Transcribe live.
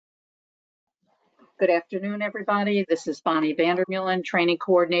Good afternoon, everybody. This is Bonnie Vandermeulen, Training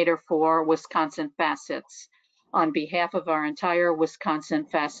Coordinator for Wisconsin Facets. On behalf of our entire Wisconsin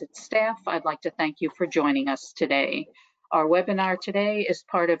Facets staff, I'd like to thank you for joining us today. Our webinar today is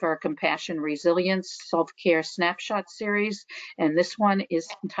part of our Compassion Resilience Self-Care Snapshot series, and this one is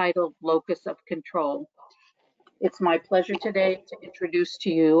entitled Locus of Control. It's my pleasure today to introduce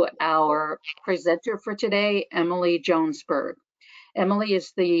to you our presenter for today, Emily Jonesberg. Emily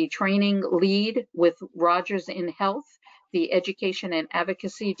is the training lead with Rogers in Health, the Education and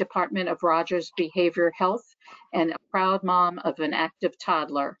Advocacy Department of Rogers Behavior Health, and a proud mom of an active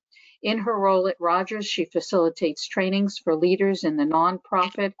toddler. In her role at Rogers, she facilitates trainings for leaders in the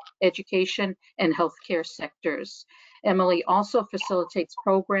nonprofit, education, and healthcare sectors. Emily also facilitates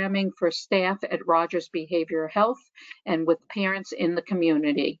programming for staff at Rogers Behavior Health and with parents in the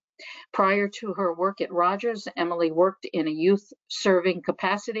community. Prior to her work at Rogers, Emily worked in a youth serving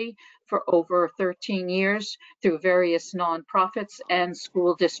capacity for over 13 years through various nonprofits and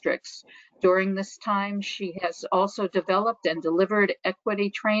school districts. During this time, she has also developed and delivered equity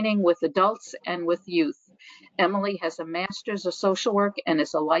training with adults and with youth. Emily has a master's of social work and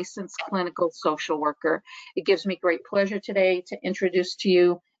is a licensed clinical social worker. It gives me great pleasure today to introduce to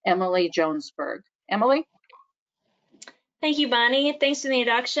you Emily Jonesberg. Emily? Thank you, Bonnie. Thanks for the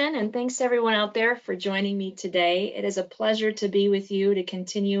introduction, and thanks to everyone out there for joining me today. It is a pleasure to be with you to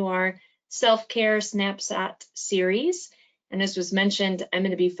continue our self-care snapshot series. And as was mentioned, I'm going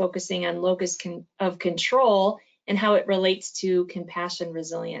to be focusing on locus of control and how it relates to compassion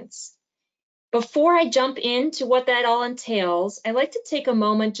resilience. Before I jump into what that all entails, I'd like to take a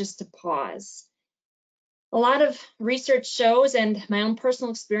moment just to pause. A lot of research shows, and my own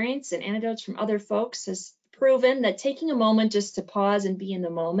personal experience and anecdotes from other folks has proven that taking a moment just to pause and be in the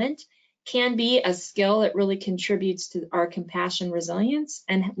moment can be a skill that really contributes to our compassion resilience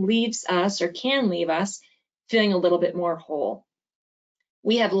and leaves us, or can leave us, feeling a little bit more whole.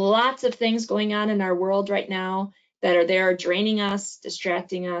 We have lots of things going on in our world right now that are there draining us,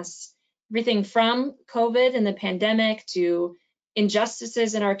 distracting us, everything from COVID and the pandemic to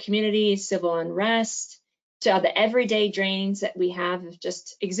injustices in our community, civil unrest, to the everyday drains that we have of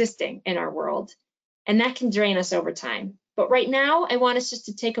just existing in our world. And that can drain us over time. But right now, I want us just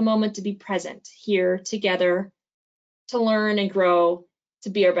to take a moment to be present here together, to learn and grow, to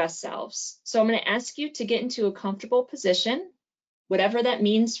be our best selves. So I'm going to ask you to get into a comfortable position, whatever that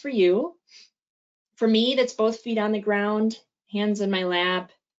means for you. For me, that's both feet on the ground, hands in my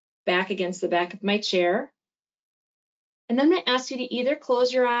lap, back against the back of my chair. And then I'm going to ask you to either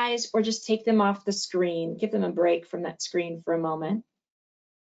close your eyes or just take them off the screen, give them a break from that screen for a moment.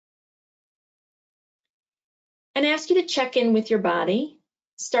 And ask you to check in with your body,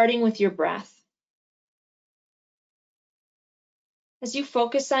 starting with your breath. As you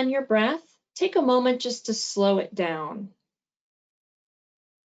focus on your breath, take a moment just to slow it down.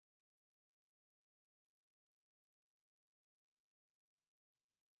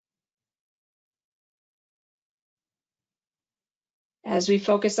 As we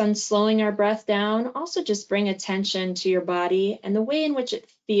focus on slowing our breath down, also just bring attention to your body and the way in which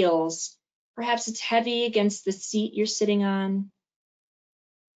it feels. Perhaps it's heavy against the seat you're sitting on.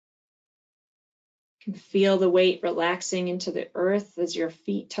 You can feel the weight relaxing into the earth as your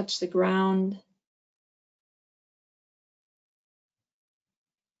feet touch the ground.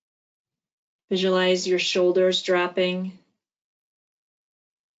 Visualize your shoulders dropping.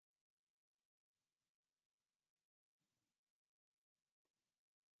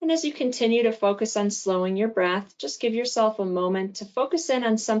 And as you continue to focus on slowing your breath, just give yourself a moment to focus in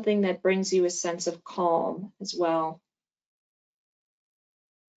on something that brings you a sense of calm as well.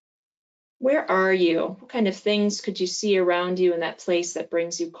 Where are you? What kind of things could you see around you in that place that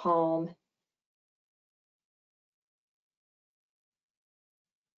brings you calm?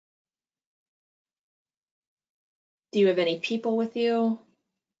 Do you have any people with you?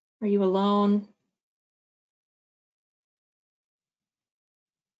 Are you alone?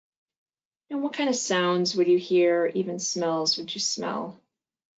 And what kind of sounds would you hear, even smells would you smell?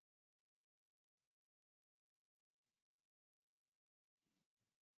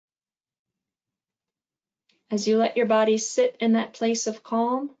 As you let your body sit in that place of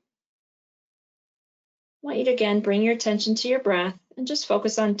calm, I want you to again bring your attention to your breath and just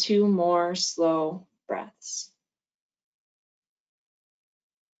focus on 2 more slow breaths.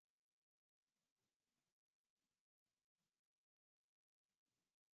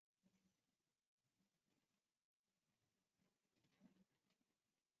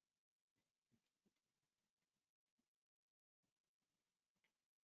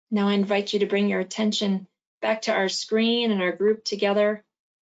 Now I invite you to bring your attention back to our screen and our group together.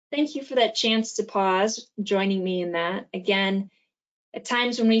 Thank you for that chance to pause, joining me in that. Again, at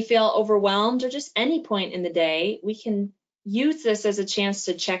times when we feel overwhelmed or just any point in the day, we can use this as a chance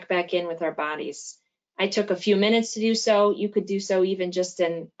to check back in with our bodies. I took a few minutes to do so. You could do so even just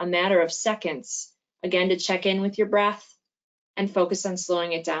in a matter of seconds. Again, to check in with your breath and focus on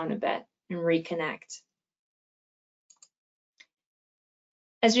slowing it down a bit and reconnect.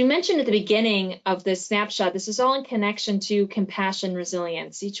 As we mentioned at the beginning of this snapshot, this is all in connection to compassion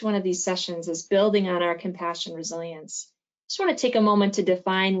resilience. Each one of these sessions is building on our compassion resilience. Just want to take a moment to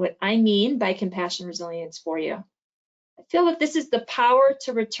define what I mean by compassion resilience for you. I feel that this is the power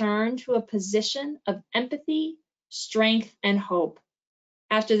to return to a position of empathy, strength, and hope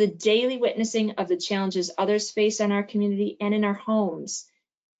after the daily witnessing of the challenges others face in our community and in our homes.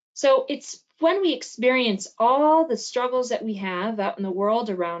 So it's when we experience all the struggles that we have out in the world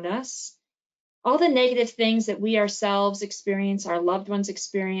around us, all the negative things that we ourselves experience, our loved ones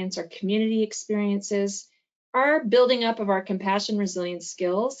experience, our community experiences, our building up of our compassion resilience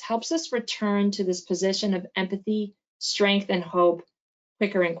skills helps us return to this position of empathy, strength, and hope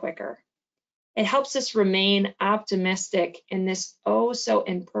quicker and quicker. It helps us remain optimistic in this oh so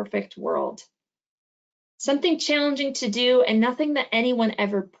imperfect world. Something challenging to do and nothing that anyone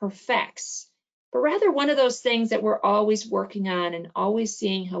ever perfects, but rather one of those things that we're always working on and always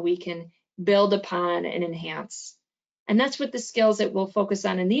seeing how we can build upon and enhance. And that's what the skills that we'll focus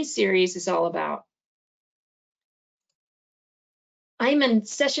on in these series is all about. I'm in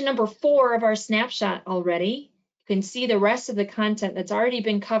session number 4 of our snapshot already. You can see the rest of the content that's already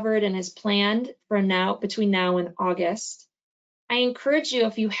been covered and is planned for now, between now and August. I encourage you,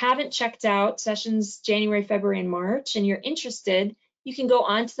 if you haven't checked out sessions January, February, and March, and you're interested, you can go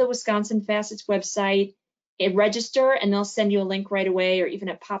onto the Wisconsin Facets website and register, and they'll send you a link right away, or even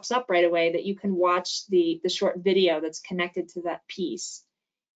it pops up right away that you can watch the short video that's connected to that piece.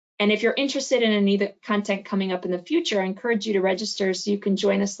 And if you're interested in any of the content coming up in the future, I encourage you to register so you can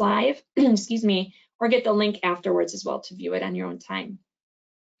join us live, excuse me, or get the link afterwards as well to view it on your own time.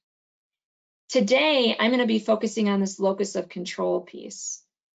 Today, I'm going to be focusing on this locus of control piece.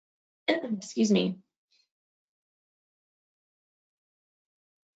 Excuse me.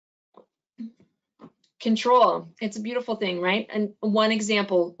 Control, it's a beautiful thing, right? And one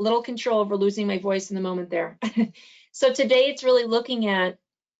example, little control over losing my voice in the moment there. So today it's really looking at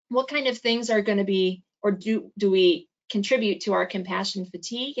what kind of things are going to be, or do we contribute to our compassion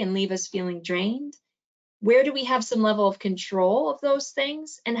fatigue and leave us feeling drained? Where do we have some level of control of those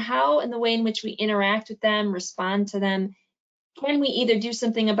things, and how in the way in which we interact with them, respond to them, can we either do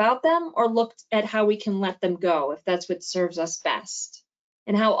something about them or look at how we can let them go if that's what serves us best?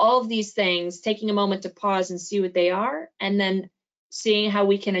 And how all of these things, taking a moment to pause and see what they are, and then seeing how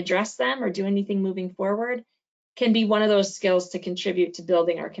we can address them or do anything moving forward, can be one of those skills to contribute to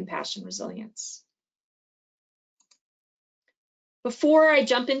building our compassion resilience. Before I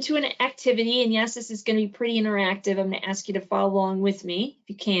jump into an activity, and yes, this is going to be pretty interactive, I'm going to ask you to follow along with me if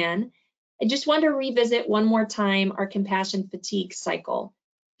you can. I just want to revisit one more time our compassion fatigue cycle.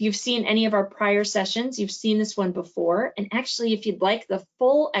 If you've seen any of our prior sessions, you've seen this one before. And actually, if you'd like the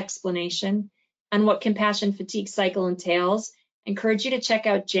full explanation on what compassion fatigue cycle entails, I encourage you to check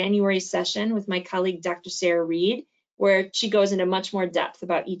out January's session with my colleague, Dr. Sarah Reed, where she goes into much more depth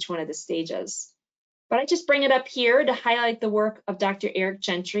about each one of the stages. But I just bring it up here to highlight the work of Dr. Eric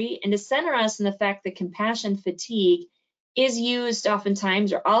Gentry and to center us in the fact that compassion fatigue is used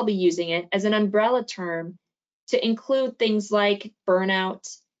oftentimes, or I'll be using it as an umbrella term to include things like burnout,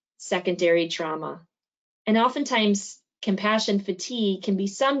 secondary trauma. And oftentimes compassion fatigue can be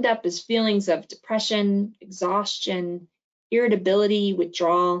summed up as feelings of depression, exhaustion, irritability,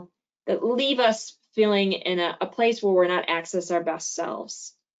 withdrawal that leave us feeling in a place where we're not access our best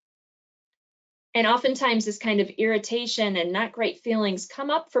selves. And oftentimes this kind of irritation and not great feelings come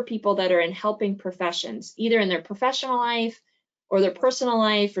up for people that are in helping professions, either in their professional life or their personal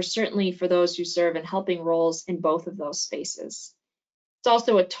life, or certainly for those who serve in helping roles in both of those spaces. It's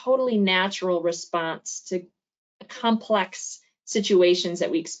also a totally natural response to complex situations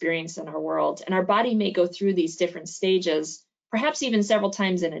that we experience in our world. And our body may go through these different stages, perhaps even several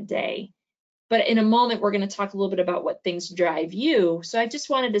times in a day. But in a moment, we're going to talk a little bit about what things drive you. So I just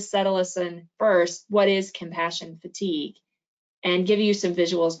wanted to settle us in first, what is compassion fatigue, and give you some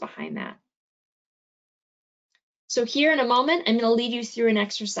visuals behind that. So here in a moment, I'm going to lead you through an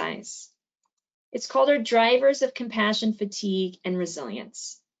exercise. It's called our drivers of compassion fatigue and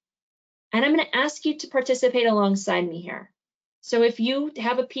resilience. And I'm going to ask you to participate alongside me here. So if you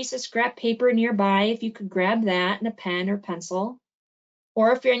have a piece of scrap paper nearby, if you could grab that and a pen or pencil.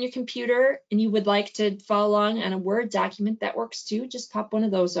 Or if you're on your computer and you would like to follow along on a Word document, that works too. Just pop one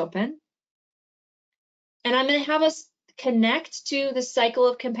of those open. And I'm going to have us connect to the cycle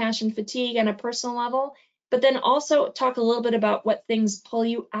of compassion fatigue on a personal level, but then also talk a little bit about what things pull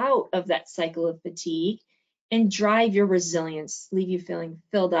you out of that cycle of fatigue and drive your resilience, leave you feeling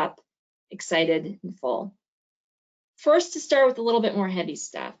filled up, excited, and full. First, to start with a little bit more heavy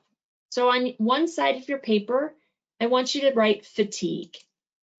stuff. So on one side of your paper, I want you to write fatigue.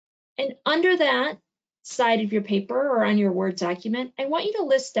 And under that side of your paper or on your Word document, I want you to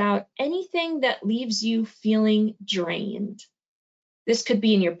list out anything that leaves you feeling drained. This could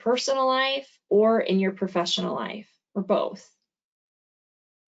be in your personal life or in your professional life, or both.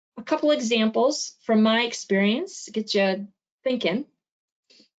 A couple examples from my experience to get you thinking.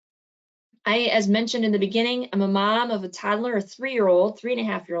 As mentioned in the beginning, I'm a mom of a toddler, a 3-year-old,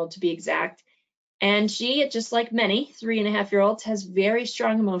 3.5-year-old to be exact. And she, just like many 3.5-year-olds, has very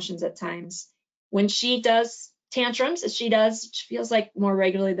strong emotions at times. When she does tantrums, as she does, which feels like more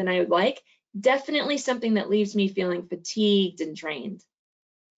regularly than I would like, definitely something that leaves me feeling fatigued and drained.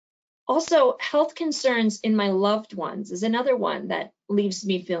 Also, health concerns in my loved ones is another one that leaves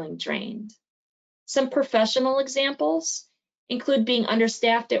me feeling drained. Some professional examples include being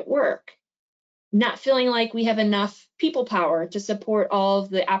understaffed at work, not feeling like we have enough people power to support all of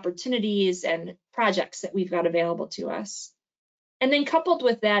the opportunities and projects that we've got available to us. And then coupled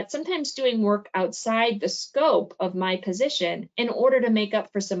with that, sometimes doing work outside the scope of my position in order to make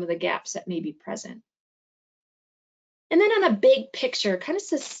up for some of the gaps that may be present. And then on a big picture, kind of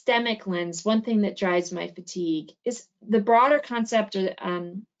systemic lens, one thing that drives my fatigue is the broader concept or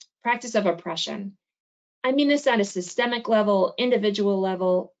practice of oppression. I mean this on a systemic level, individual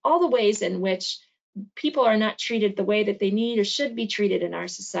level, all the ways in which people are not treated the way that they need or should be treated in our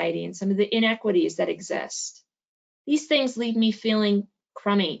society and some of the inequities that exist. These things leave me feeling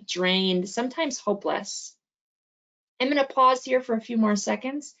crummy, drained, sometimes hopeless. I'm going to pause here for a few more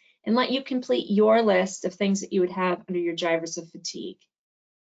seconds and let you complete your list of things that you would have under your drivers of fatigue.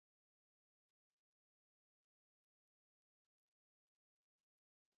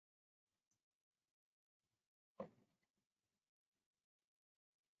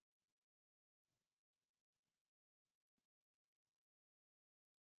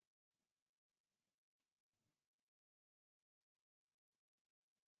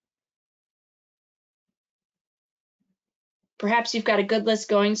 Perhaps you've got a good list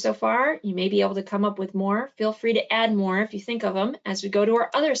going so far. You may be able to come up with more. Feel free to add more if you think of them as we go to our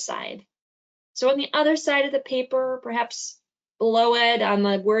other side. So on the other side of the paper, perhaps below it on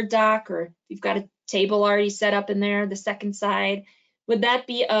the Word doc, or you've got a table already set up in there, the second side, would that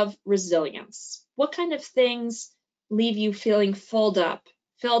be of resilience? What kind of things leave you feeling filled up,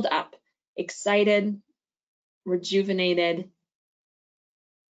 excited, rejuvenated?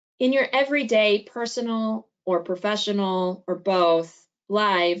 In your everyday personal or professional or both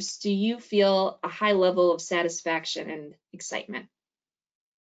lives, do you feel a high level of satisfaction and excitement? I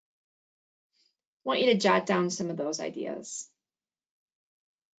want you to jot down some of those ideas.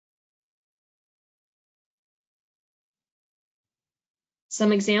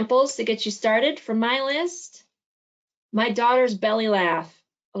 Some examples to get you started from my list. My daughter's belly laugh.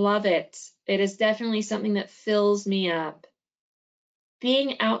 Love it. It is definitely something that fills me up.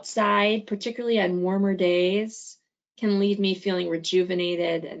 Being outside, particularly on warmer days, can leave me feeling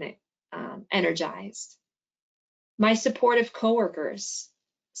rejuvenated and energized. My supportive coworkers,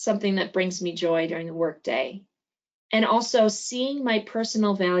 something that brings me joy during the workday. And also seeing my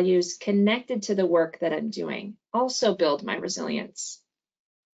personal values connected to the work that I'm doing also build my resilience.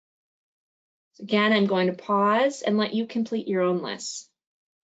 So again, I'm going to pause and let you complete your own list.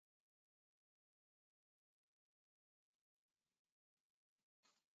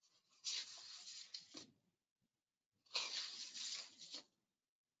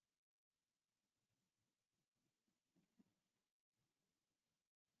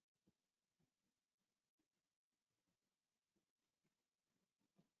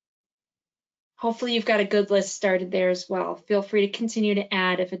 Hopefully you've got a good list started there as well. Feel free to continue to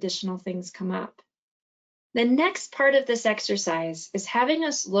add if additional things come up. The next part of this exercise is having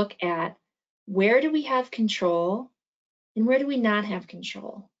us look at where do we have control and where do we not have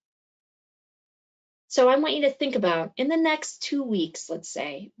control. So I want you to think about, in the next 2 weeks, let's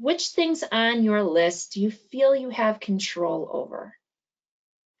say, which things on your list do you feel you have control over?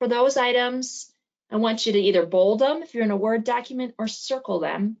 For those items, I want you to either bold them if you're in a Word document or circle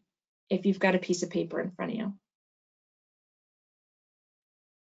them if you've got a piece of paper in front of you.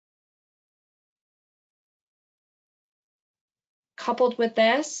 Coupled with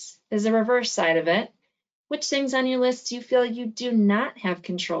this is the reverse side of it. Which things on your list do you feel you do not have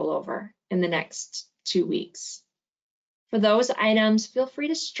control over in the next 2 weeks? For those items, feel free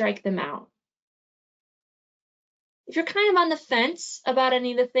to strike them out. If you're kind of on the fence about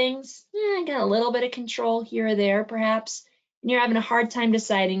any of the things, I got a little bit of control here or there perhaps, and you're having a hard time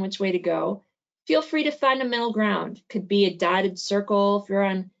deciding which way to go, feel free to find a middle ground. Could be a dotted circle if you're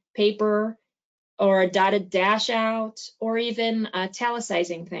on paper, or a dotted dash out, or even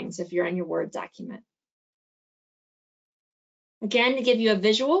italicizing things if you're on your Word document. Again, to give you a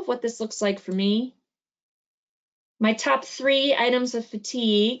visual of what this looks like for me, my top 3 items of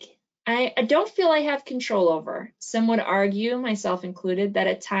fatigue, I don't feel I have control over. Some would argue, myself included, that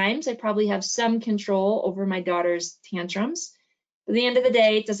at times I probably have some control over my daughter's tantrums. But at the end of the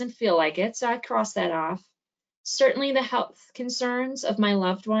day, it doesn't feel like it, so I cross that off. Certainly the health concerns of my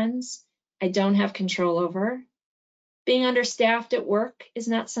loved ones, I don't have control over. Being understaffed at work is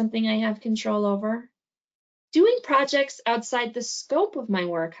not something I have control over. Doing projects outside the scope of my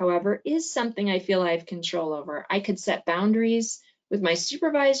work, however, is something I feel I have control over. I could set boundaries with my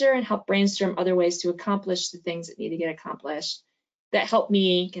supervisor and help brainstorm other ways to accomplish the things that need to get accomplished that help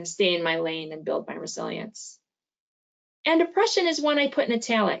me can stay in my lane and build my resilience. And depression is one I put in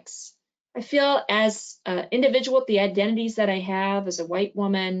italics. I feel as an individual with the identities that I have as a white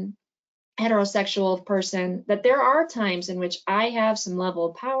woman, heterosexual person, that there are times in which I have some level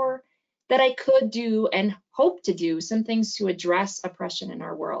of power that I could do and hope to do some things to address oppression in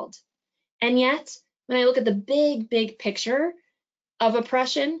our world. And yet, when I look at the big picture of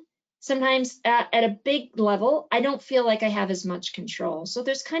oppression, sometimes at a big level, I don't feel like I have as much control. So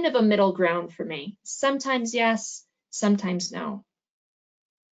there's kind of a middle ground for me. Sometimes yes, sometimes no.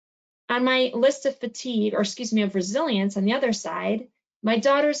 On my list of fatigue, or excuse me, of resilience on the other side, my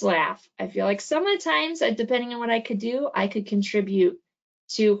daughter's laugh. I feel like some of the times, depending on what I could do, I could contribute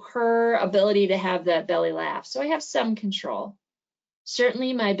to her ability to have that belly laugh. So I have some control.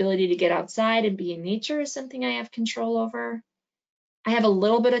 Certainly my ability to get outside and be in nature is something I have control over. I have a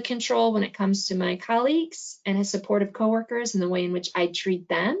little bit of control when it comes to my colleagues and supportive coworkers and the way in which I treat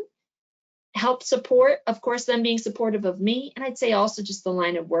them. Help support, of course, them being supportive of me. And I'd say also just the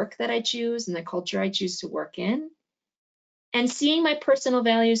line of work that I choose and the culture I choose to work in. And seeing my personal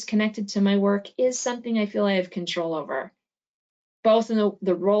values connected to my work is something I feel I have control over, both in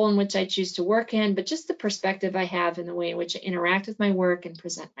the role in which I choose to work in, but just the perspective I have in the way in which I interact with my work and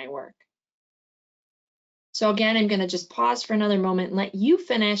present my work. So again, I'm going to just pause for another moment and let you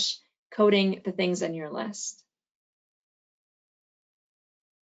finish coding the things on your list.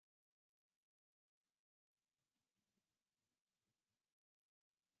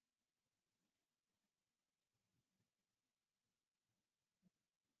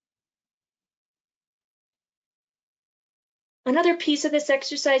 Another piece of this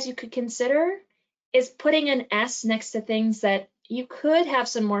exercise you could consider is putting an S next to things that you could have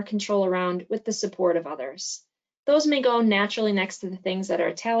some more control around with the support of others. Those may go naturally next to the things that are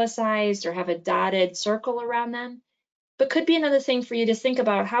italicized or have a dotted circle around them, but could be another thing for you to think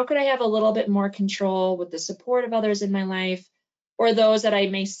about. How could I have a little bit more control with the support of others in my life, or those that I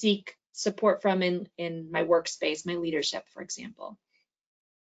may seek support from in my workspace, my leadership, for example?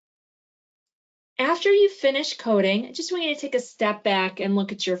 After you finish coding, I just want you to take a step back and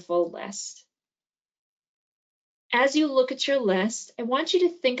look at your full list. As you look at your list, I want you to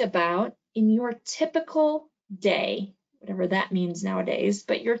think about in your typical day, whatever that means nowadays,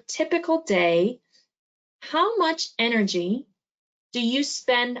 but your typical day, how much energy do you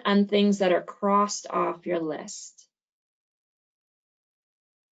spend on things that are crossed off your list?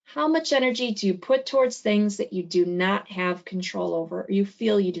 How much energy do you put towards things that you do not have control over, or you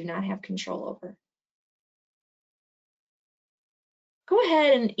feel you do not have control over? Go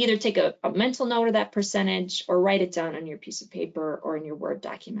ahead and either take a mental note of that percentage or write it down on your piece of paper or in your Word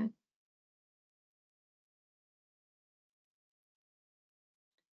document.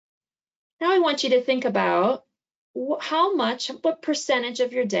 Now I want you to think about what percentage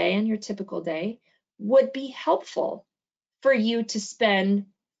of your day and your typical day would be helpful for you to spend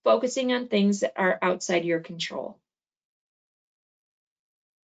focusing on things that are outside your control.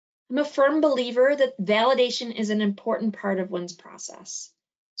 I'm a firm believer that validation is an important part of one's process.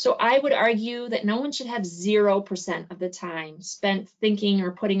 So I would argue that no one should have 0% of the time spent thinking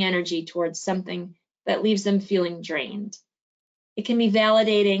or putting energy towards something that leaves them feeling drained. It can be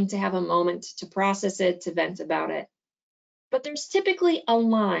validating to have a moment to process it, to vent about it. But there's typically a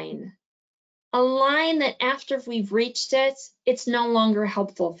line that after we've reached it, it's no longer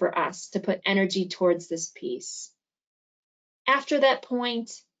helpful for us to put energy towards this piece. After that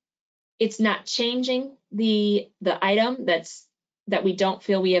point, it's not changing the item that we don't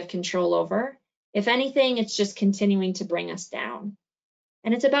feel we have control over, If anything, it's just continuing to bring us down.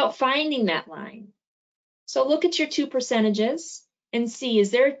 And it's about finding that line. So look at your two percentages and see,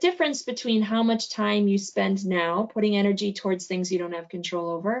 is there a difference between how much time you spend now putting energy towards things you don't have control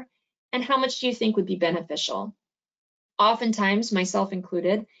over, and how much do you think would be beneficial? Oftentimes, myself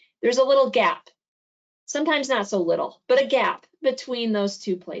included, there's a little gap. Sometimes not so little, but a gap between those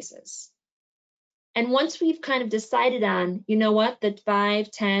two places. And once we've kind of decided on, you know what, that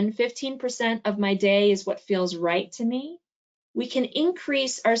 5, 10, 15% of my day is what feels right to me, we can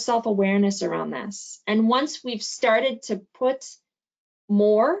increase our self-awareness around this. And once we've started to put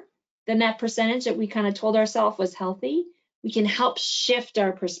more than that percentage that we kind of told ourselves was healthy, we can help shift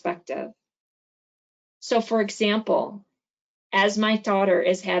our perspective. So for example, as my daughter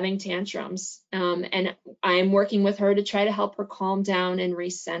is having tantrums, and I'm working with her to try to help her calm down and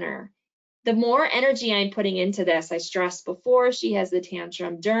recenter, the more energy I'm putting into this, I stress before she has the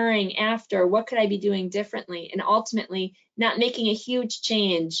tantrum, during, after, what could I be doing differently? And ultimately not making a huge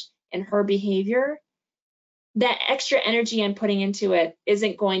change in her behavior, that extra energy I'm putting into it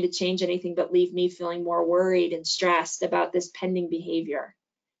isn't going to change anything but leave me feeling more worried and stressed about this pending behavior.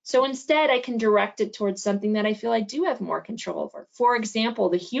 So instead, I can direct it towards something that I feel I do have more control over. For example,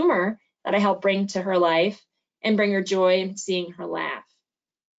 the humor that I help bring to her life and bring her joy and seeing her laugh.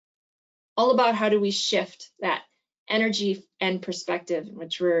 All about how do we shift that energy and perspective in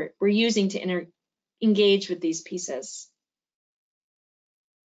which we're using to engage with these pieces.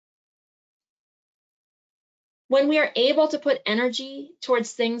 When we are able to put energy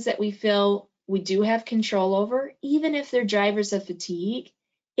towards things that we feel we do have control over, even if they're drivers of fatigue,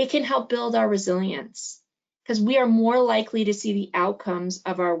 it can help build our resilience, because we are more likely to see the outcomes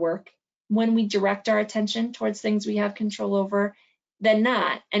of our work when we direct our attention towards things we have control over than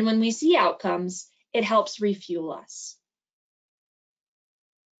not. And when we see outcomes, it helps refuel us.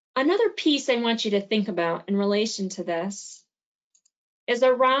 Another piece I want you to think about in relation to this is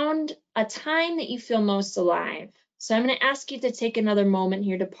around a time that you feel most alive. So I'm going to ask you to take another moment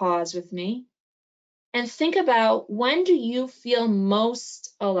here to pause with me and think about, when do you feel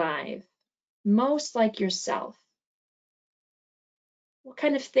most alive, most like yourself? What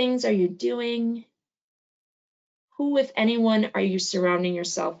kind of things are you doing? Who, if anyone, are you surrounding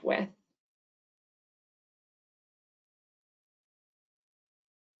yourself with?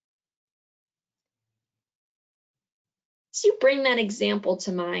 So you bring that example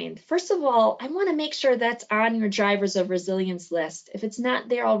to mind. First of all, I want to make sure that's on your drivers of resilience list. If it's not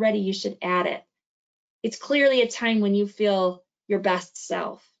there already, you should add it. It's clearly a time when you feel your best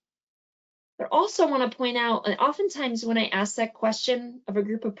self. But also want to point out, and oftentimes when I ask that question of a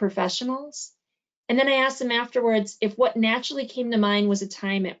group of professionals, and then I ask them afterwards if what naturally came to mind was a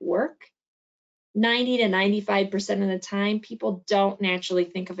time at work, 90 to 95% of the time, people don't naturally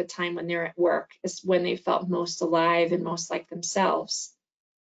think of a time when they're at work as when they felt most alive and most like themselves.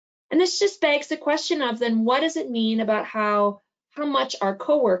 And this just begs the question of, then what does it mean about how much our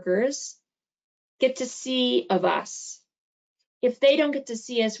coworkers get to see of us if they don't get to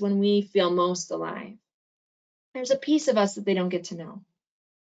see us when we feel most alive? There's a piece of us that they don't get to know.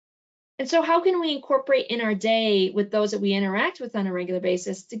 And so how can we incorporate in our day with those that we interact with on a regular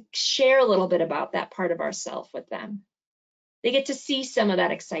basis to share a little bit about that part of ourself with them? They get to see some of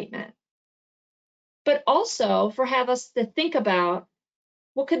that excitement. But also have us to think about,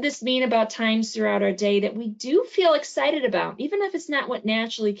 what could this mean about times throughout our day that we do feel excited about, even if it's not what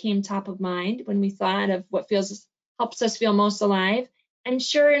naturally came top of mind when we thought of what helps us feel most alive. I'm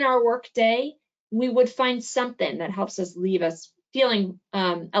sure in our work day, we would find something that helps us leave us feeling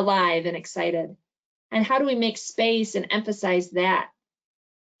alive and excited. And how do we make space and emphasize that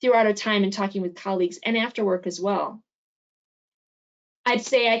throughout our time and talking with colleagues and after work as well? I'd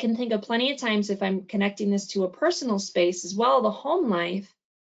say I can think of plenty of times, if I'm connecting this to a personal space as well, the home life,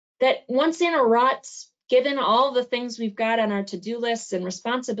 that once in a rut, given all the things we've got on our to-do lists and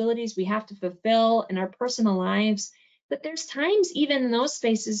responsibilities we have to fulfill in our personal lives, that there's times even in those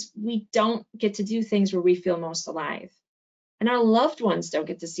spaces we don't get to do things where we feel most alive. And our loved ones don't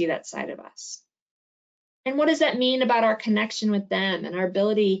get to see that side of us. And what does that mean about our connection with them and our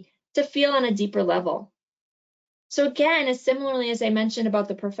ability to feel on a deeper level? So again, as similarly as I mentioned about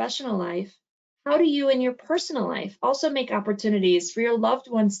the professional life, how do you in your personal life also make opportunities for your loved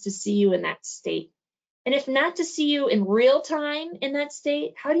ones to see you in that state? And if not to see you in real time in that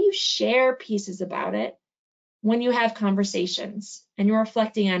state, how do you share pieces about it when you have conversations and you're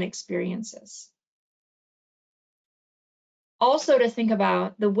reflecting on experiences? Also to think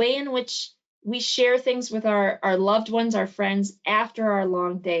about the way in which we share things with our loved ones, our friends, after our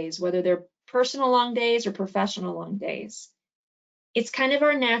long days, whether they're personal long days or professional long days. It's kind of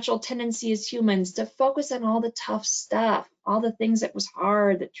our natural tendency as humans to focus on all the tough stuff, all the things that was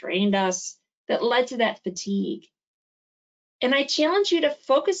hard, that drained us, that led to that fatigue. And I challenge you to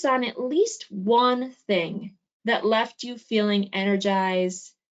focus on at least one thing that left you feeling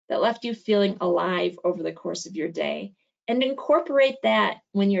energized, that left you feeling alive over the course of your day. And incorporate that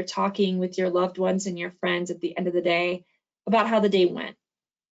when you're talking with your loved ones and your friends at the end of the day about how the day went.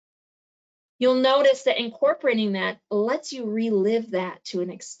 You'll notice that incorporating that lets you relive that to an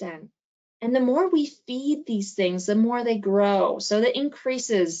extent. And the more we feed these things, the more they grow. So that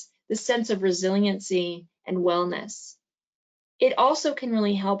increases the sense of resiliency and wellness. It also can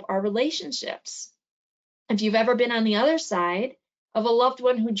really help our relationships. If you've ever been on the other side of a loved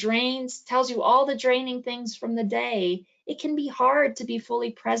one who tells you all the draining things from the day, it can be hard to be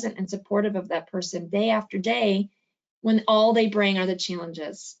fully present and supportive of that person day after day when all they bring are the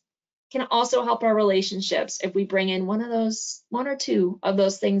challenges. Can also help our relationships if we bring in one or two of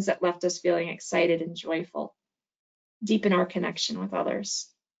those things that left us feeling excited and joyful, deepen our connection with others.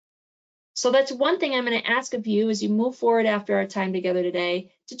 So that's one thing I'm going to ask of you as you move forward after our time together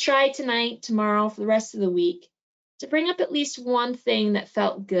today, to try tonight, tomorrow, for the rest of the week, to bring up at least one thing that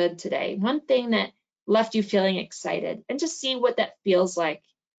felt good today, one thing that left you feeling excited, and just see what that feels like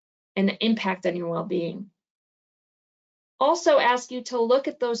and the impact on your well-being. Also ask you to look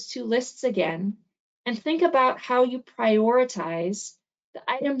at those two lists again and think about how you prioritize the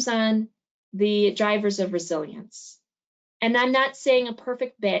items on the drivers of resilience. And I'm not saying a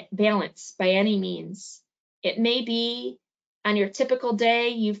perfect balance by any means. It may be on your typical day,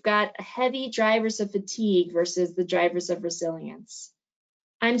 you've got heavy drivers of fatigue versus the drivers of resilience.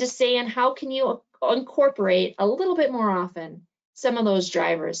 I'm just saying, how can you incorporate a little bit more often some of those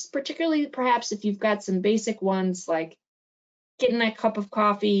drivers, particularly perhaps if you've got some basic ones like getting that cup of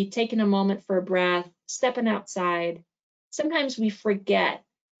coffee, taking a moment for a breath, stepping outside. Sometimes we forget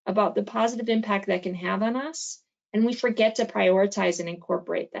about the positive impact that can have on us, and we forget to prioritize and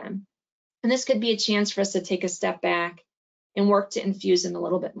incorporate them. And this could be a chance for us to take a step back and work to infuse them a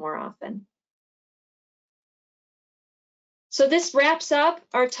little bit more often. So this wraps up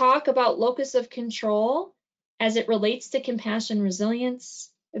our talk about locus of control as it relates to compassion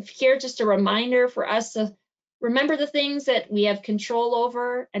resilience. Here, just a reminder for us to remember the things that we have control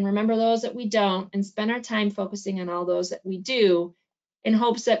over and remember those that we don't, and spend our time focusing on all those that we do, in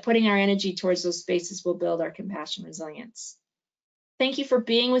hopes that putting our energy towards those spaces will build our compassion resilience. Thank you for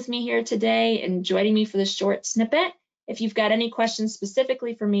being with me here today and joining me for this short snippet. If you've got any questions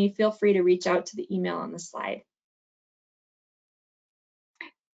specifically for me, feel free to reach out to the email on the slide.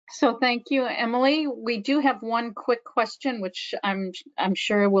 So thank you, Emily. We do have one quick question, which I'm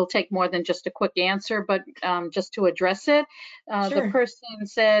sure will take more than just a quick answer, but just to address it. Sure. The person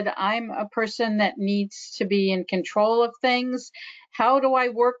said, I'm a person that needs to be in control of things. How do I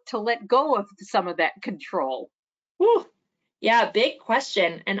work to let go of some of that control? Whew. Yeah, big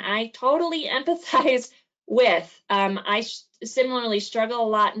question. And I totally empathize with. I similarly struggle a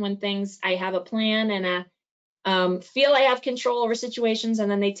lot when I have a plan and feel I have control over situations,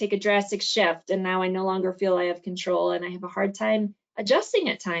 and then they take a drastic shift, and now I no longer feel I have control, and I have a hard time adjusting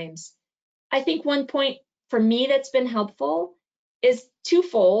at times. I think one point for me that's been helpful is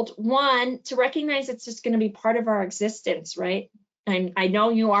twofold. One, to recognize it's just going to be part of our existence, right? And I know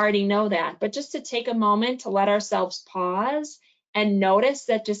you already know that, but just to take a moment to let ourselves pause and notice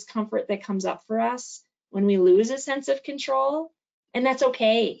that discomfort that comes up for us when we lose a sense of control. And that's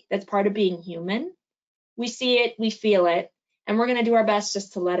okay. That's part of being human. We see it, we feel it, and we're going to do our best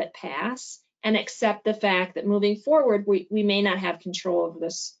just to let it pass and accept the fact that moving forward, we may not have control over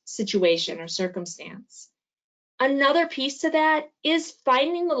this situation or circumstance. Another piece to that is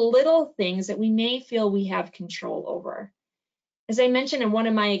finding the little things that we may feel we have control over. As I mentioned in one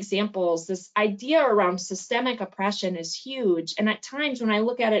of my examples, this idea around systemic oppression is huge. And at times when I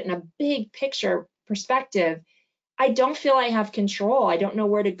look at it in a big picture perspective, I don't feel I have control. I don't know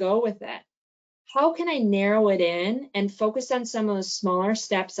where to go with it. How can I narrow it in and focus on some of the smaller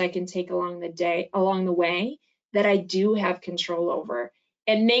steps I can take along the way that I do have control over?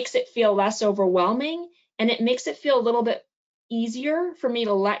 It makes it feel less overwhelming, and it makes it feel a little bit easier for me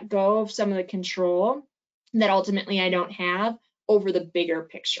to let go of some of the control that ultimately I don't have over the bigger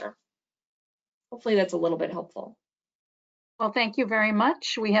picture. Hopefully that's a little bit helpful. Well, thank you very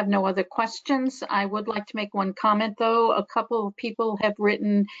much. We have no other questions. I would like to make one comment, though. A couple of people have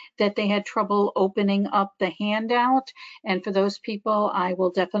written that they had trouble opening up the handout. And for those people, I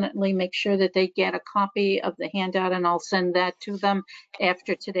will definitely make sure that they get a copy of the handout, and I'll send that to them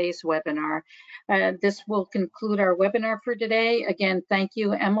after today's webinar. This will conclude our webinar for today. Again, thank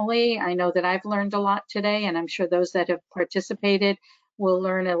you, Emily. I know that I've learned a lot today, and I'm sure those that have participated will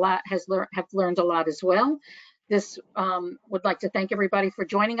learn a lot, have learned a lot as well. This would like to thank everybody for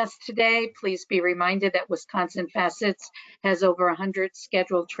joining us today. Please be reminded that Wisconsin Facets has over 100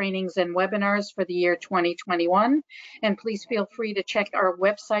 scheduled trainings and webinars for the year 2021. And please feel free to check our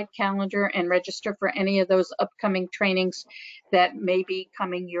website calendar and register for any of those upcoming trainings that may be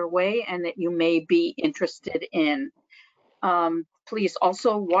coming your way and that you may be interested in. Please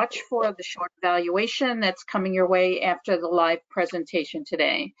also watch for the short evaluation that's coming your way after the live presentation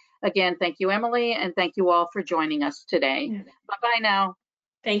today. Again, thank you, Emily, and thank you all for joining us today. Yeah. Bye-bye now.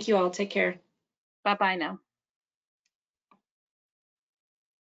 Thank you all. Take care. Bye-bye now.